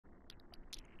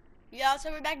Yeah,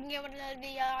 so we're back again with another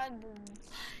video.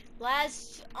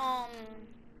 Last,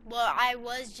 well, I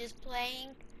was just playing,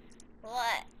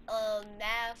 what,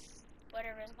 math,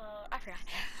 whatever it's called, I forgot.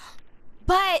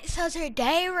 But, so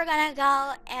today we're gonna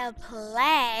go and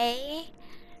play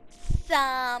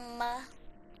some,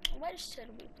 what should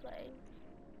we play?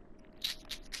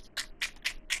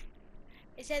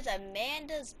 It says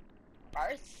Amanda's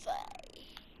birthday.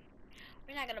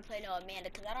 We're not gonna play no Amanda,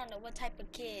 because I don't know what type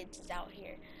of kids is out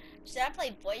here. Should I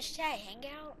play voice chat,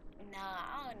 hangout? Nah,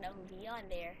 I don't know who be on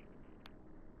there.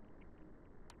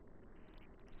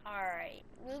 Alright,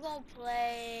 we're gonna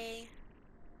play.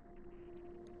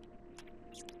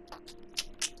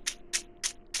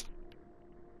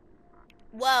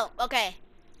 Well, okay.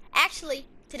 Actually,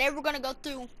 today we're gonna go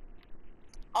through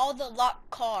all the locked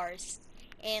cars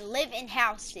and live in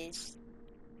houses.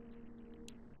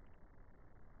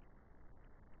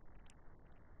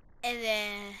 And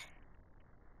then,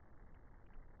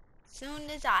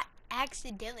 soon as I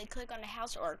accidentally click on a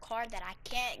house or a car that I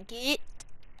can't get,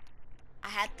 I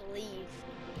have to leave.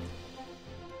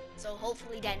 So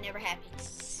hopefully that never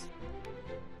happens.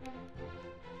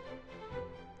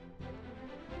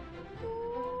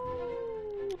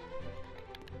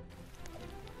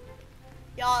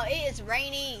 Y'all, it is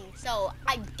raining, so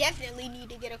I definitely need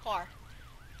to get a car.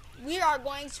 We are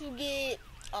going to get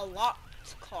a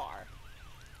locked car.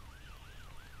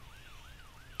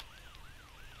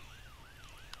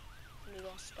 We're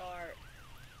gonna start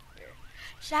here.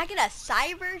 Should I get a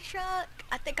cyber truck?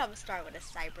 I think I'm gonna start with a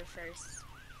cyber first.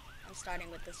 I'm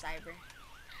starting with the cyber.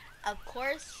 Of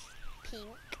course, pink.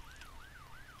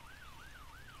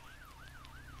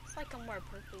 It's like a more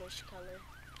purplish color.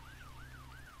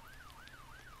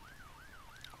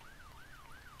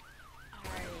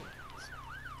 Alright.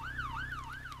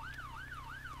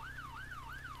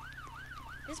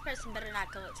 This person better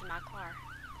not go into my car.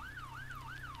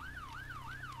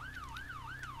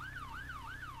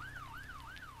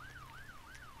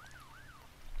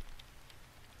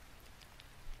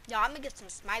 Y'all, I'm gonna get some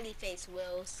smiley face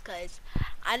wheels, cause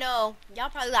I know y'all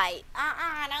probably like,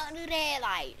 don't do that,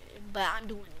 like, but I'm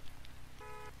doing it.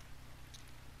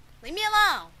 Leave me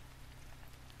alone.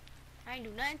 I ain't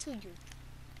do nothing to you.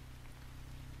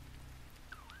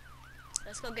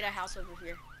 Let's go get a house over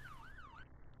here.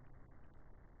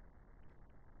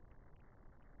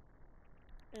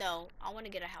 No, I want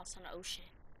to get a house on the ocean.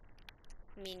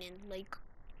 Meaning lake.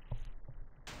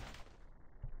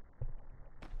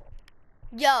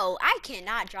 Yo, I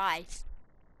cannot drive.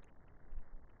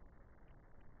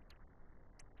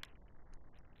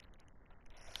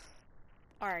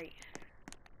 Alright.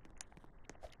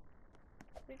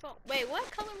 Wait,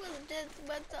 what color was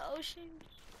the ocean?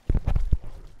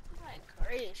 Like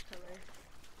grayish color.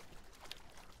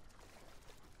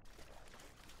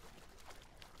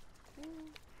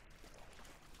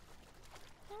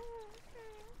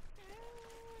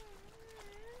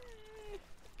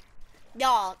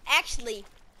 Y'all, actually,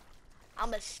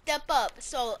 I'm gonna step up.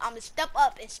 So I'm gonna step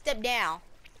up and step down.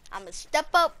 I'm gonna step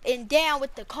up and down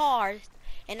with the cars,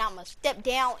 and I'm gonna step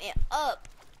down and up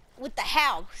with the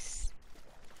house.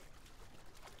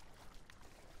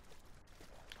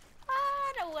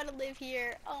 I don't want to live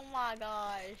here. Oh my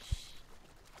gosh.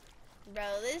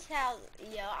 Bro, this house,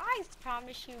 yo, I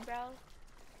promise you, bro.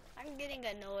 I'm getting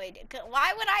annoyed.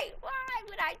 Why would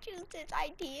I choose this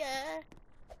idea?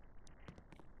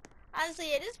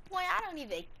 Honestly, at this point, I don't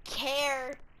even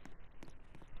care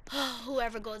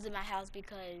whoever goes in my house,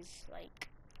 because, like,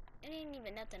 it ain't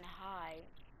even nothing to hide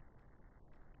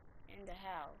in the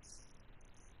house.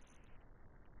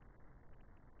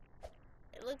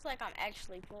 It looks like I'm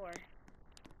actually poor.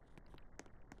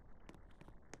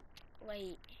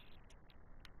 Wait.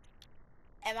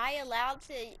 Am I allowed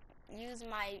to use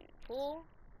my pool?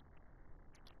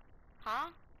 Huh?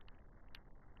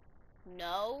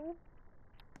 No.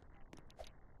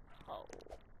 Oh.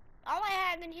 All I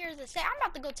have in here is a safe. I'm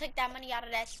about to go take that money out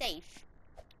of that safe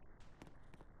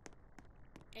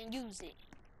and use it.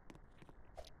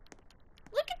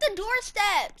 Look at the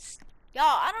doorsteps. Y'all,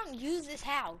 I don't use this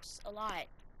house a lot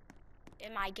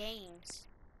in my games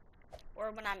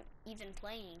or when I'm even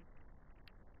playing.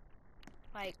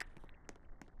 Like,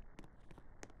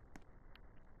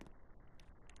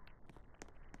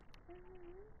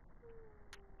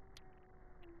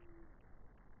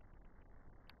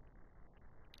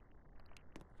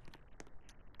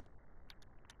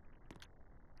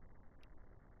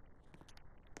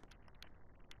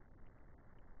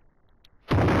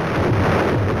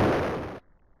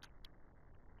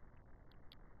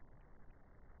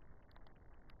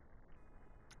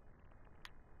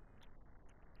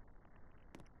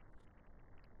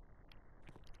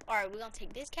 Alright, we're gonna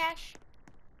take this cash.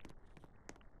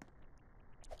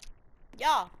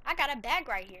 Y'all, I got a bag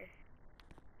right here.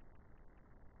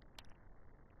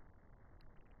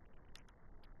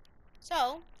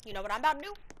 So, you know what I'm about to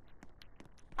do?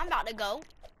 I'm about to go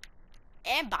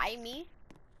and buy me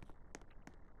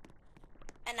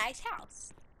a nice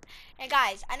house. And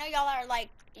guys, I know y'all are like,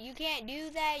 you can't do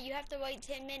that, you have to wait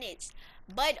 10 minutes.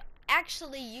 But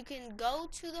actually, you can go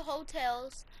to the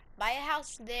hotels, buy a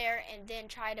house there, and then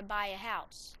try to buy a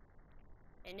house.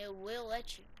 And it will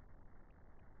let you.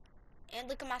 And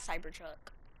look at my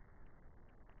Cybertruck.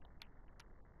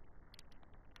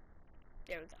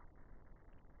 There we go.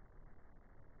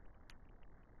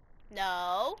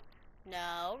 No,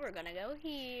 no, we're gonna go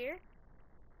here.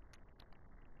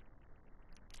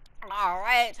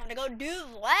 Alright, time to go do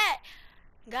that.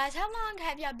 Guys, how long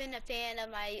have y'all been a fan of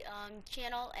my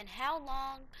channel? And how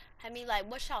long have you, like,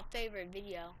 what's y'all favorite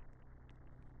video?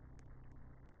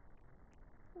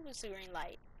 What was the green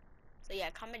light? So yeah,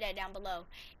 comment that down below.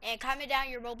 And comment down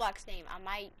your Roblox name. I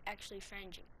might actually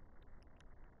friend you.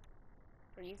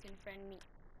 Or you can friend me.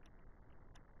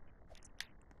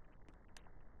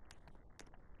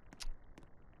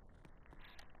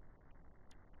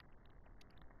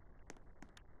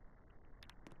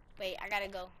 Wait, I gotta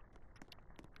go.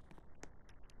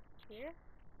 Here?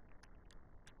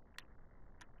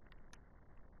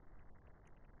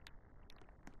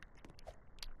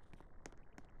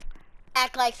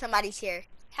 Act like somebody's here.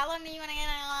 How long do you wanna get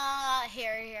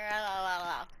here?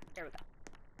 There we go.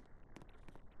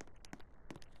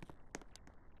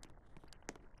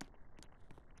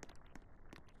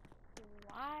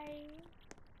 Why?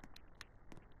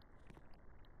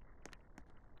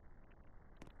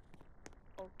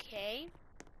 Okay.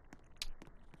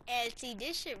 And see,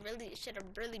 this should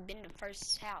have really been the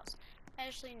first house.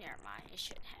 Actually, never mind. It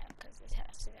shouldn't have, because this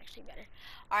house is actually better.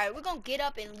 Alright, we're gonna get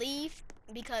up and leave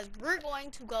because we're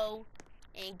going to go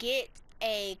and get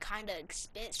a kind of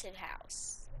expensive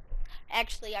house.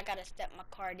 Actually, I gotta step my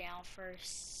car down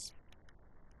first.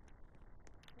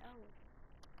 No.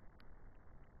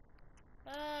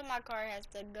 My car has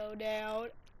to go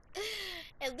down.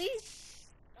 At least,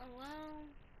 oh, well.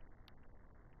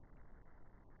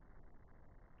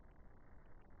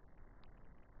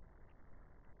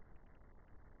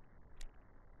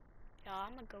 No,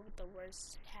 I'm gonna go with the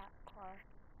worst car.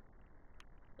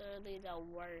 Literally the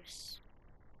worst.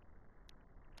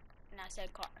 And I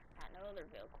said car, not no other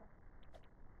vehicle.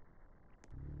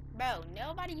 Bro,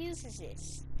 nobody uses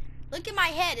this. Look at my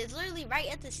head, it's literally right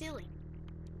at the ceiling.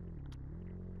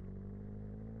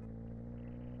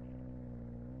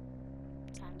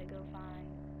 Time to go find.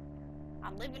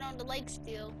 I'm living on the lake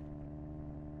still.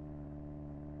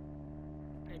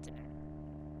 Prisoner.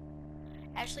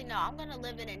 Actually, no, I'm gonna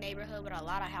live in a neighborhood with a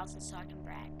lot of houses so I can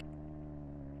brag.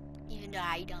 Even though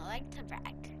I don't like to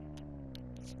brag.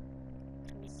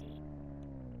 Let me see.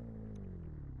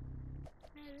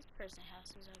 Hey, this person's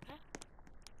house is okay.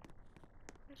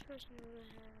 This person over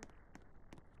here.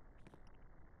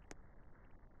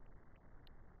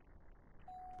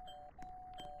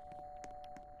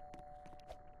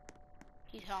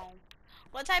 He's home.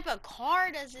 What type of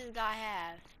car does this guy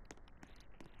have?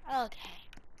 Okay.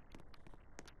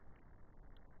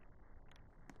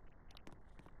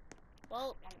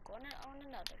 Well, I'm gonna own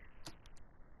another.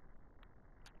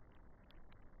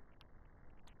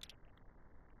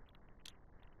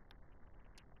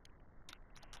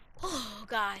 Oh,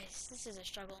 guys, this is a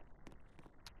struggle.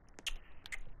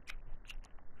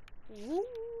 Woo.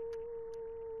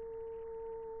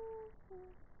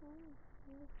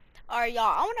 Alright, y'all.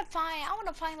 I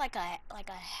wanna find like a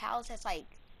house that's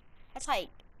like, it's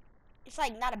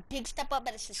like not a big step up,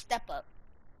 but it's a step up.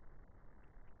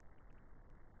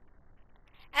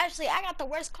 Actually, I got the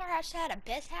worst car. I should have the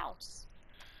best house.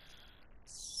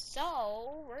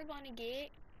 So we're gonna get.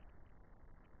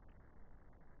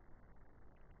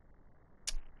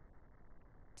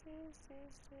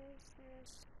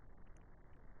 This.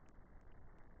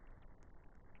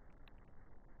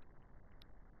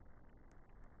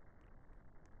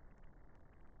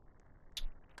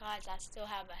 Guys, I still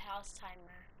have a house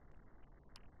timer.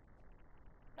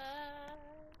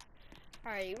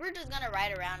 Alright, we're just gonna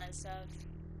ride around and stuff.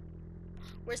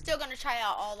 We're still gonna try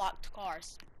out all locked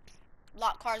cars.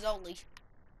 Locked cars only.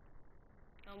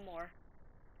 No more.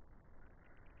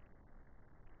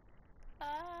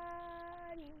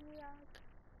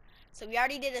 So we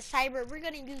already did a cyber. We're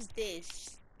gonna use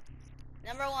this.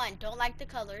 Number 1, don't like the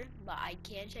color, but I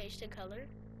can change the color.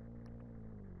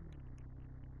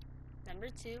 Number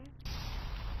 2,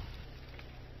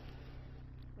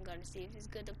 I'm gonna see if it's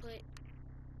good to put.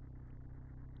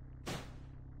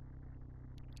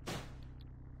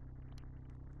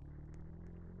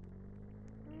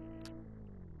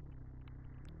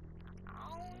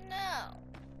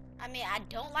 mean, I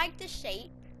don't like the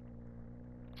shape.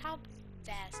 How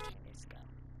fast can this go?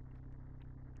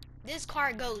 This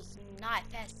car goes not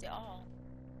fast at all.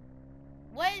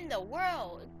 What in the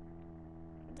world?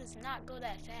 It does not go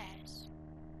that fast.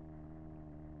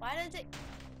 Why does it?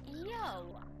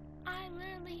 Yo, I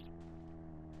literally.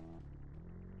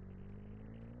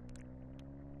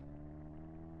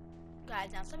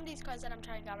 Guys, now some of these cars that I'm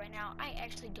trying out right now, I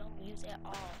actually don't use at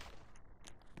all.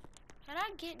 Can I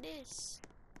get this?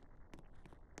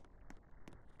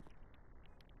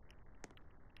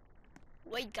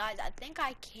 Wait, guys, I think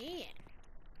I can.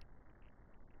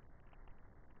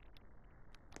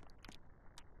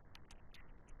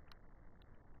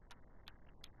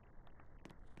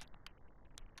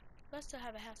 Let's still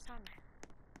have a house timer.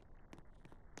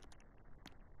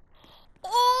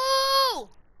 Oh!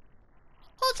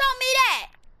 Who told me that?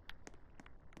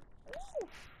 Ooh.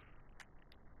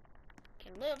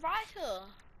 Can live right here.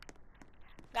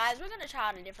 Guys, we're gonna try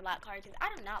out a different lot car because I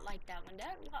do not like that one.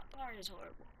 That lot car is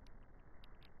horrible.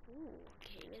 Ooh,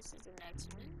 okay, this is the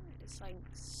next one. It's like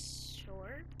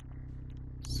short.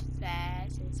 It's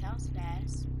fast. It sounds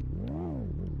fast. Ooh,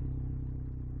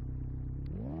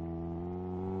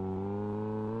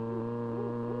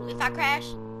 if I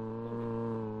crash.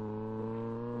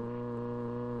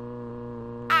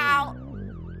 Ow.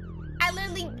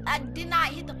 I did not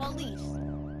hit the police.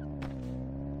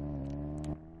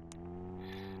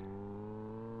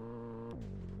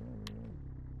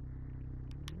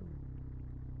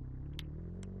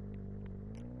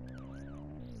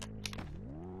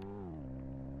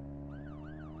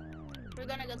 We're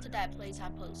gonna go to that place I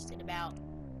posted about.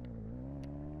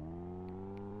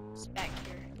 It's back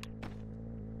here.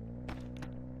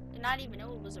 Did not even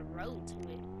know it was a road to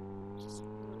it. Just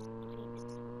was a place.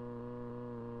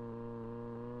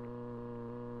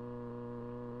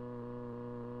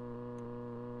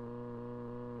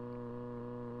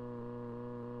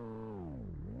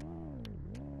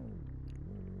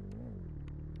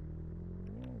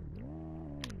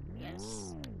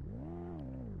 Yes.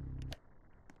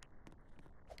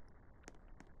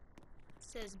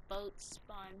 Says boat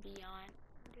spawn beyond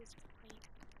this point.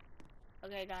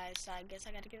 Okay, guys, so I guess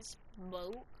I gotta get this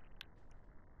boat.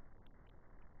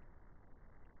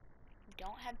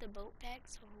 Don't have the boat back,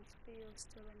 so hopefully you'll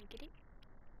still let me get it.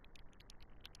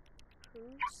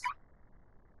 Cruise.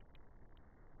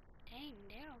 Dang,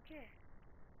 they don't care.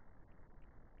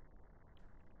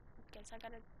 Guess I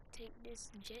gotta take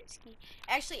this jet ski.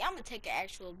 Actually, I'm gonna take an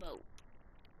actual boat.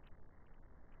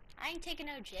 I ain't taking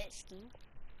no jet ski.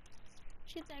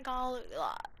 You think I'll look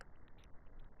like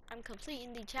I'm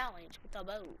completing the challenge with a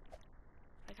boat,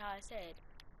 like how I said.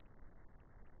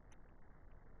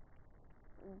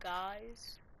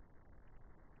 Guys,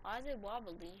 why is it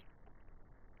wobbly?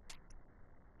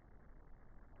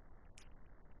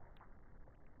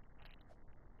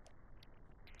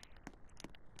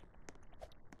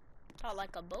 Thought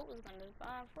like a boat was gonna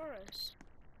spawn for us.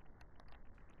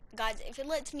 Guys, if it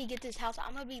lets me get this house,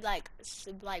 I'm gonna be like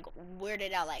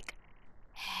weirded out. Like,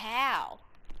 how?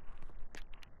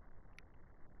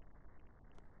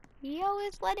 Yo,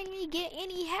 it's letting me get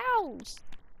any house.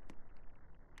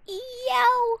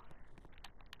 Yo,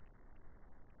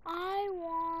 I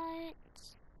want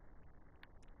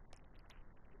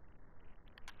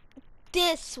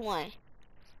this one.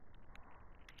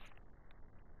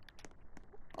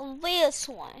 This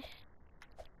one.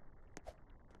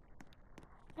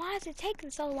 Why is it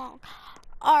taking so long?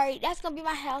 Alright, that's gonna be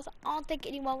my house. I don't think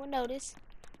anyone will notice.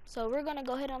 So we're gonna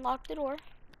go ahead and lock the door.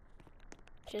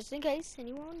 Just in case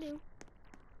anyone do.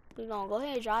 We're gonna go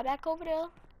ahead and drive back over there.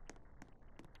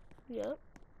 Yep.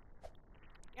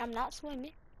 I'm not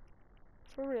swimming.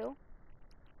 For real.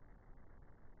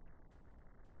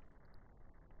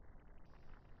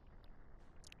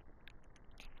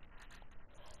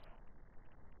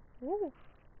 Woo.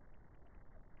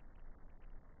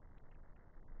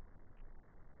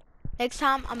 Next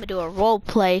time, I'm gonna do a role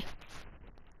play.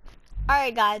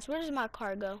 Alright, guys, where does my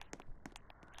car go?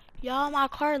 Y'all, my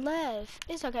car left.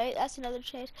 It's okay. That's another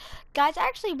chance. Guys, I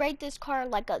actually rate this car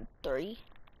like a 3.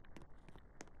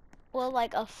 Well,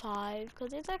 like a 5.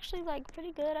 Because it's actually, like,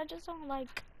 pretty good. I just don't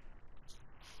like...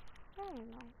 I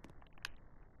don't know.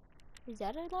 Is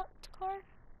that a locked car?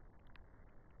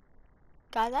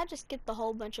 Guys, I just skipped the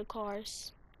whole bunch of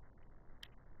cars.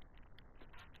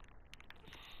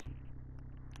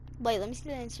 Wait, let me see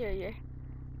the interior.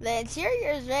 The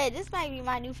interior is red. This might be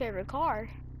my new favorite car.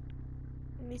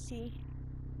 Let me see.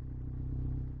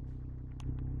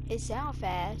 It sounds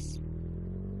fast.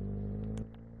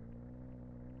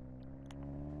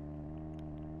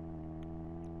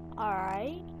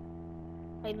 Alright.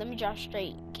 Wait, let me drive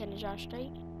straight. Can I drive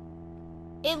straight?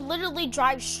 It literally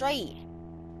drives straight.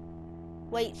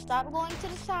 Wait, stop going to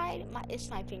the side. It's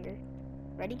my finger.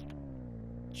 Ready?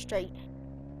 Straight.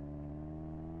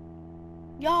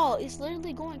 Y'all, it's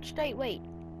literally going straight. Wait,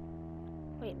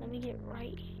 let me get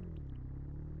right.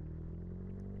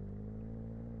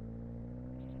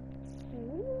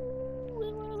 Ooh,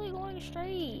 it's literally going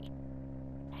straight.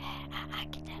 I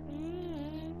get that.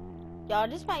 Y'all,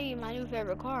 this might be my new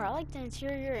favorite car. I like the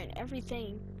interior and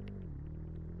everything.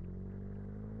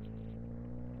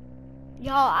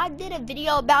 Y'all, I did a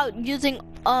video about using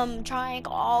trying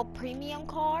all premium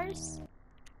cars,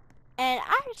 and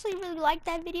I actually really liked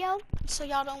that video. So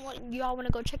y'all want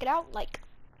to go check it out? Like,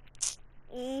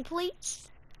 please,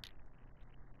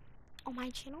 on my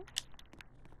channel.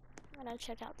 I'm gonna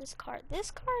check out this car.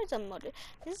 This car is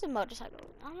this is a motorcycle.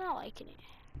 I'm not liking it,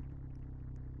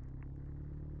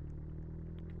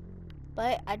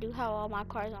 but I do have all my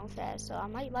cars on fast, so I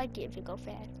might like it if it go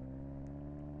fast.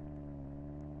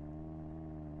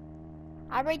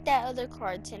 I rate that other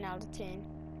car 10 out of 10.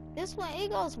 This one,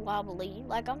 it goes wobbly.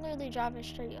 Like, I'm literally driving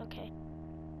straight. Okay.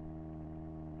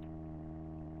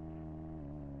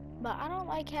 But I don't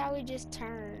like how it just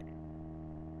turned.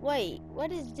 Wait, what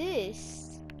is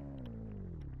this?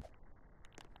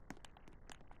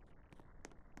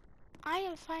 I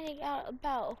am finding out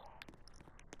about...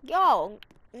 Yo,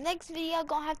 next video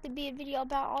gonna have to be a video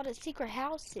about all the secret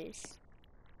houses.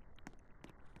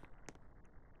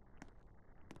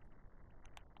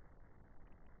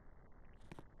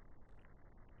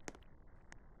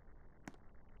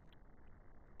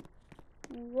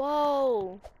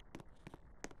 Whoa.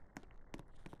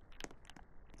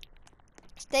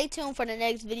 Stay tuned for the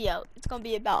next video. It's gonna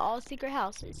be about all secret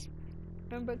houses.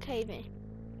 Remember caving.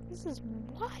 This is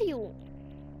wild.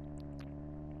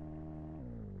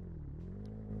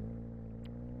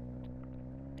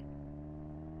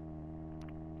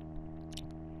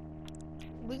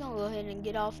 We're gonna go ahead and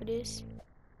get off of this.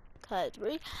 Cause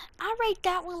I rate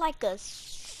that one like a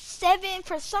 7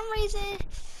 for some reason.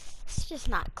 It's just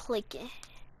not clicking.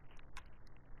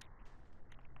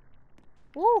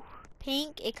 Woo!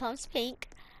 Pink. It comes pink.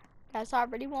 That's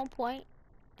already 1 point.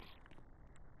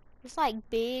 It's like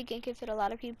big and can fit a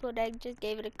lot of people. That just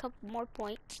gave it a couple more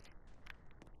points.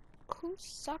 Who's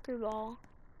soccer ball?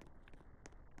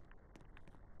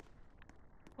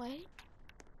 What?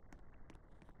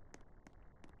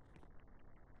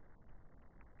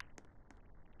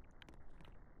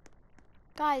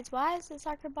 Guys, why does the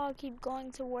soccer ball keep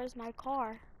going towards my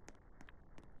car?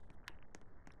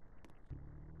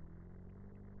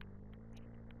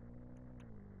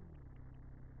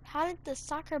 How did the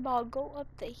soccer ball go up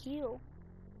the hill?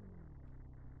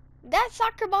 That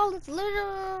soccer ball is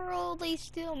literally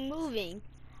still moving.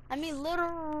 I mean,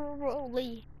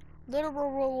 literally.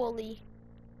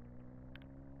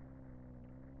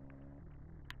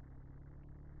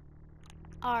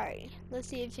 Alright, let's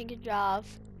see if you can drive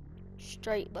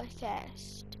straight but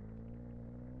fast.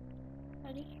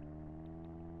 Ready?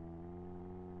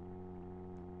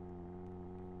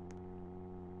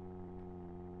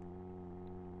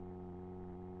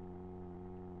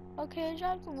 Okay, it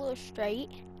drives a little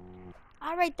straight.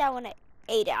 I rate that one at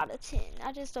 8 out of 10.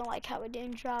 I just don't like how it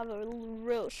didn't drive a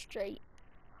real straight.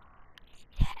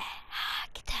 Yeah,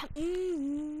 get that.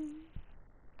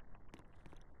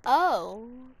 Oh,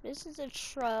 this is a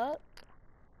truck.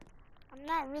 I'm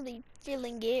not really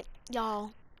feeling it,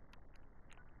 y'all.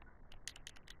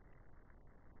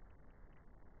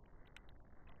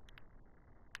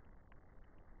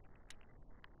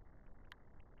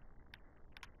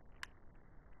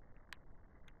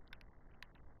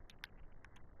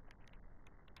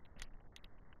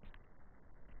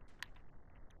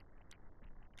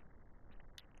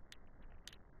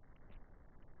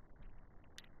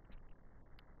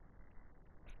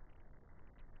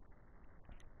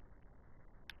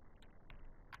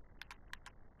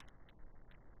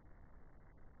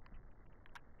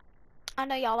 I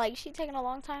know y'all like, she taking a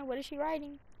long time. What is she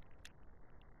writing?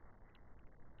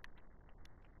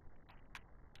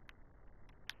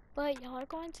 But y'all are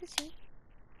going to see.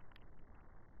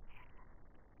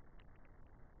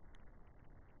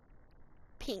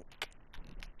 Pink.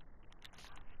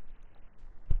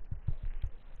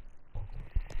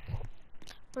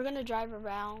 We're gonna drive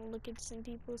around, look at some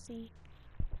people, see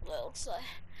what else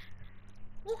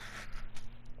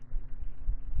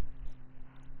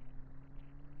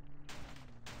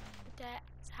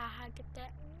That's how I get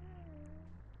that.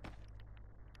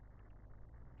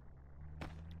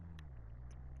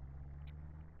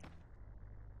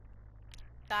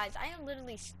 Guys, I am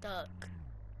literally stuck.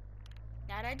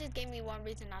 Now that just gave me one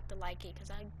reason not to like it,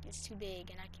 because it's too big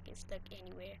and I can get stuck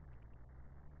anywhere.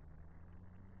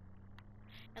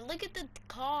 And look at the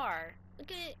car.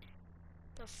 Look at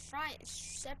the front is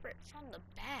separate from the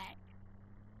back.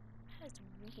 That's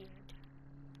weird.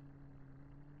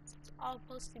 It's all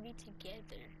supposed to be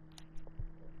together.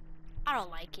 I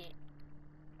don't like it.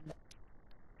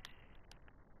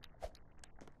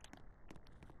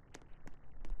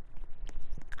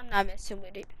 I'm not messing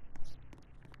with it.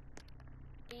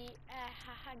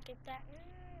 Get that.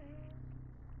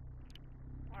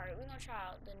 Alright, we're gonna try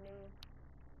out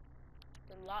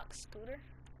the lock scooter.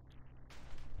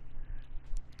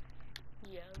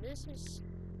 Yeah, this is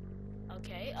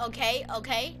okay.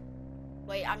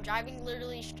 Wait, I'm driving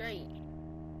literally straight.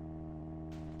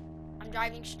 I'm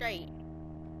driving straight.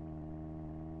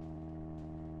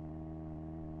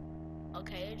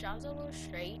 Okay, it drives a little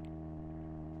straight.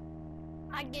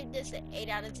 I give this an 8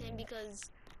 out of 10 because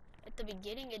at the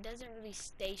beginning it doesn't really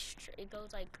stay straight. It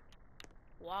goes like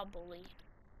wobbly.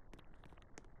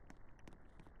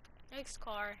 Next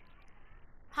car.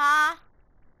 Huh?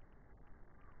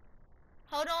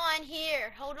 Hold on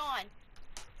here. Hold on.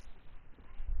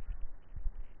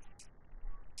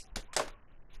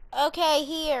 Okay,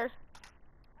 here.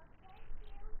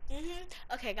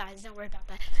 Okay, guys, don't worry about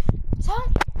that. So,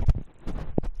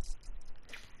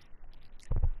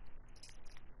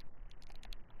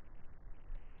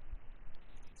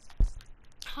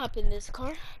 hop in this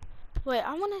car. Wait,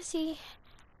 I want to see.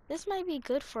 This might be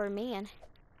good for a man.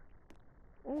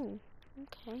 Ooh,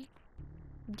 okay.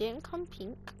 Didn't come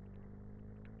pink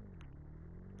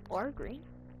or green.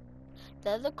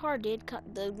 The other car did come.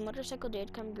 The motorcycle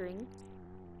did come green,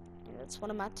 and that's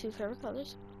one of my 2 favorite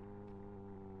colors.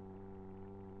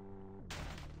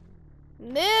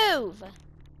 Move!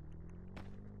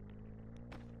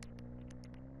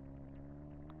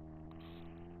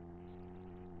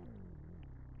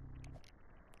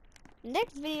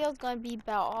 Next video is gonna be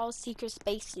about all secret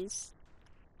spaces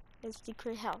and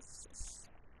secret houses.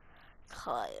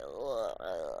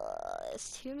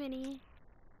 It's too many.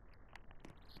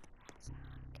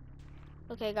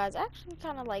 Okay, guys, I actually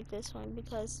kind of like this one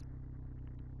because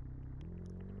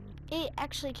it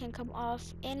actually can come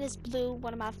off, and it's blue,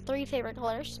 one of my 3 favorite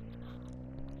colors.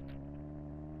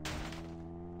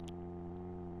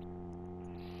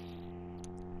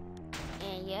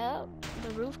 And yep, the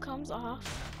roof comes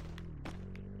off.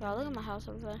 Y'all, look at my house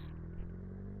over there.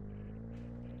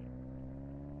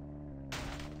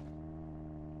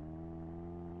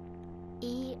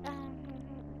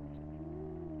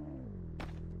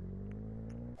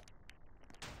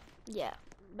 Yeah,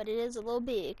 but it is a little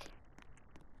big.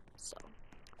 So.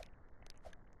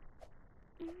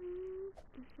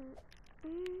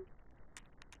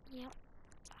 Yep.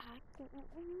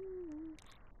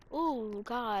 Ooh,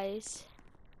 guys.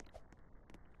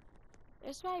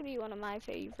 This might be one of my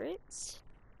favorites.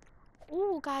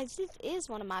 Ooh, guys, this is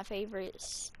one of my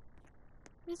favorites.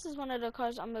 This is one of the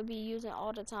cars I'm gonna be using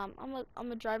all the time. I'm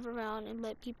gonna drive around and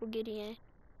let people get in.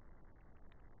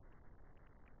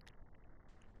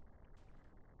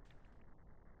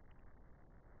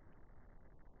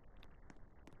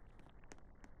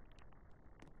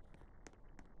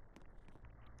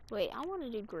 Wait, I want to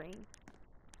do green.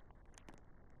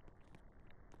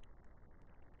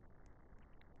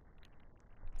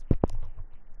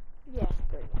 Yeah,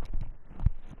 green.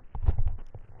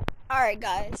 Alright,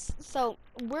 guys. So,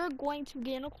 we're going to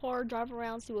get in a car, drive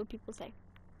around, see what people say.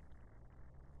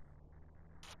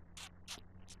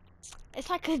 It's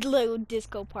like a little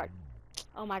disco park.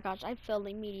 Oh my gosh, I fell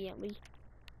immediately.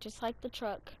 Just like the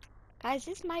truck. Guys,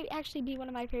 this might actually be one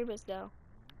of my favorites, though.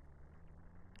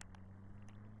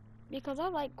 Because I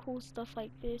like cool stuff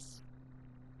like this.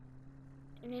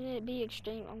 And then it'd be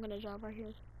extreme. I'm gonna drive right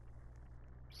here.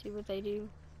 See what they do.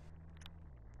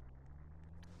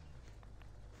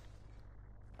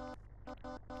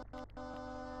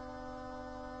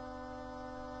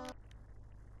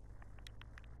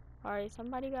 Alright,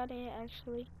 somebody got in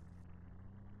actually.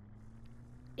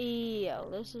 Yo,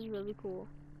 this is really cool.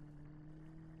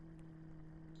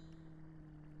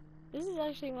 This is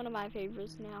actually one of my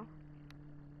favorites now.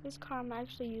 This car I'm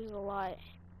actually using a lot.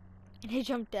 And it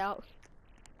jumped out.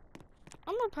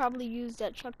 I'm gonna probably use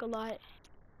that truck a lot.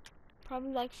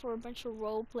 Probably like for a bunch of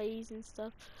role plays and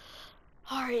stuff.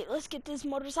 Alright, let's get this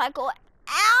motorcycle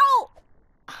out!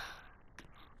 I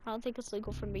don't think it's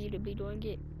legal for me to be doing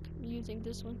it using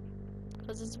this one.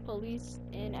 Because it's the police.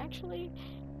 And actually,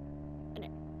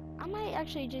 I might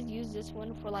actually just use this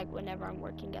one for like whenever I'm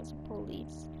working as a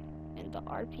police in the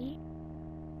RP.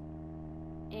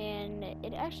 And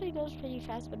it actually goes pretty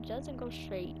fast, but it doesn't go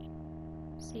straight.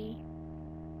 See?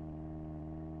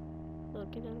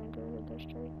 Look, it doesn't go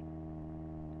straight.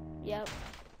 Yep.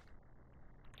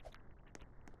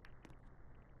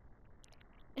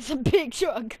 It's a big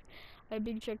truck. A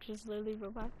big truck just literally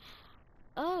rode by.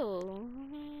 Oh,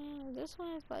 this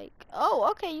one is like, oh,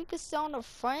 okay, you can sit on the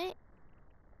front.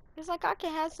 It's like I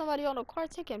can have somebody on the car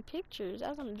taking pictures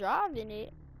as I'm driving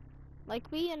it.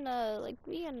 Like we in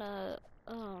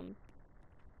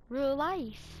real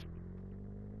life.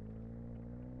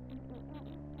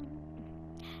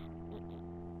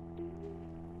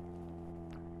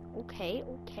 Okay,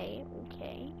 okay,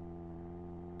 okay.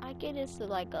 I get it's to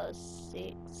like a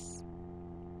 6.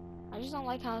 I just don't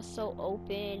like how it's so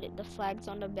open. The flag's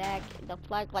on the back. The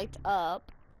flag lights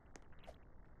up.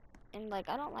 And like,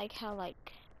 I don't like how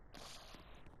like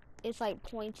it's like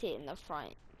pointed in the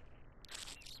front.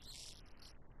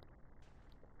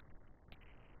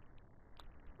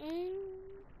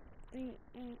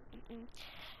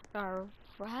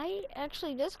 Alright.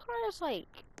 Actually, this car is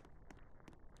like,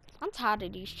 I'm tired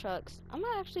of these trucks. I'm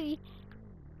gonna actually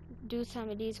do some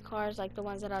of these cars, like the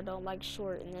ones that I don't like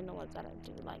short, and then the ones that I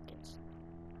do like it.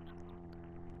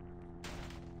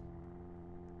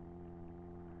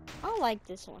 I don't like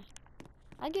this one.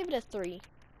 I give it a 3.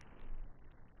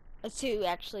 A 2,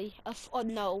 actually. Oh,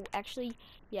 no, actually,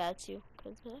 yeah, a 2.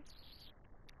 Cause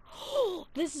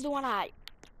this is the one I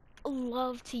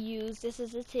love to use. This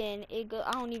is a 10. I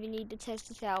don't even need to test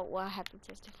this out. Well, I have to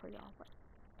test it for y'all, but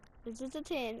this is a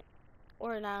 10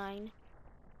 or a 9.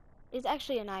 It's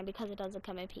actually a 9 because it doesn't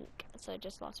come in pink, so it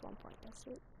just lost 1 point. That's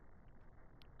it.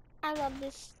 I love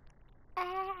this.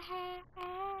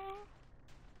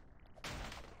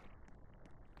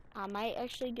 I might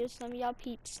actually give some of y'all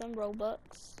peeps some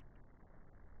Robux,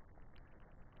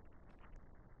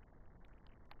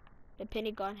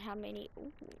 depending on how many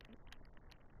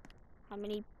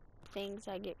things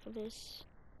I get for this.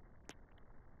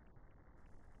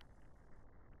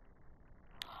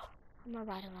 I'm gonna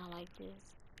ride around like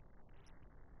this.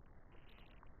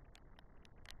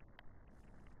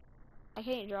 I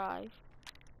can't drive.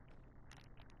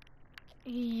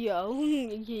 Yo,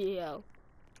 yo.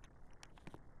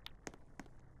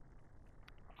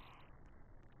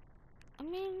 I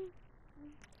mean,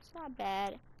 it's not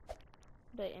bad.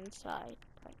 The inside,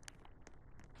 but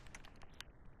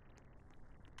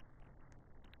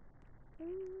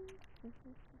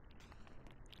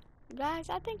guys,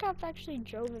 I think I've actually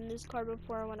driven this car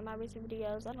before in one of my recent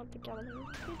videos. I don't think y'all really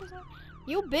see this one.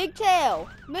 You big tail,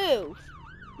 move,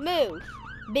 move,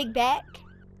 big back.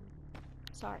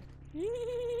 Sorry.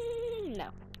 No.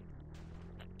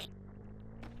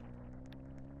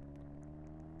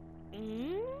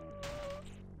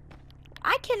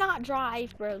 I cannot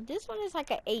drive, bro. This one is like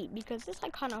an 8 because it's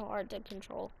like kind of hard to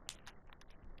control.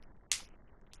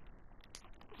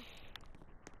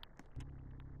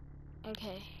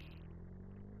 Okay.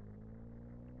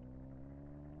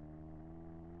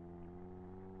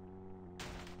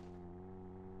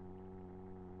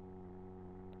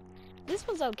 This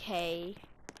one's okay.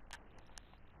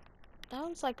 That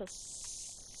one's like a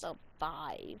 5.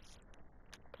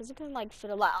 Cause it can like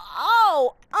fit a lot.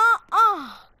 Oh,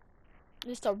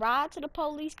 just a ride to the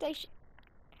police station.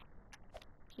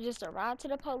 Just a ride to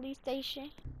the police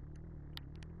station.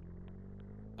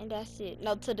 And that's it.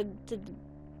 No, to the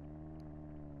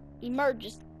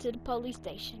emergency, to the police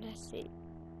station. That's it.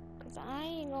 Cause I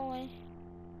ain't going.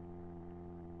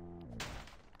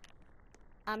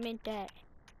 I meant that.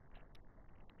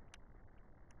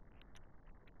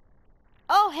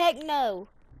 Oh, heck no.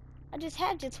 I just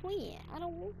had your twin. I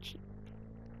don't want you.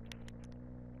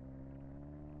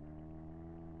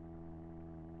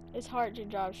 It's hard to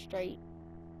drive straight.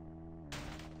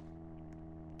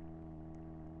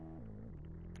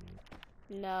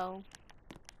 No.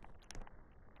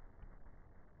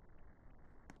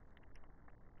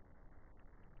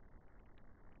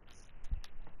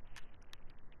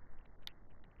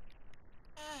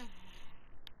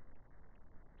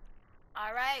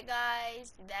 Alright,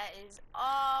 guys. That is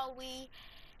all we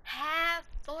have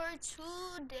for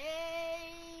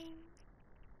today.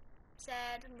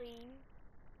 Sadly.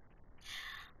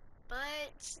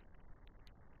 But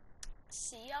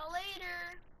see y'all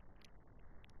later.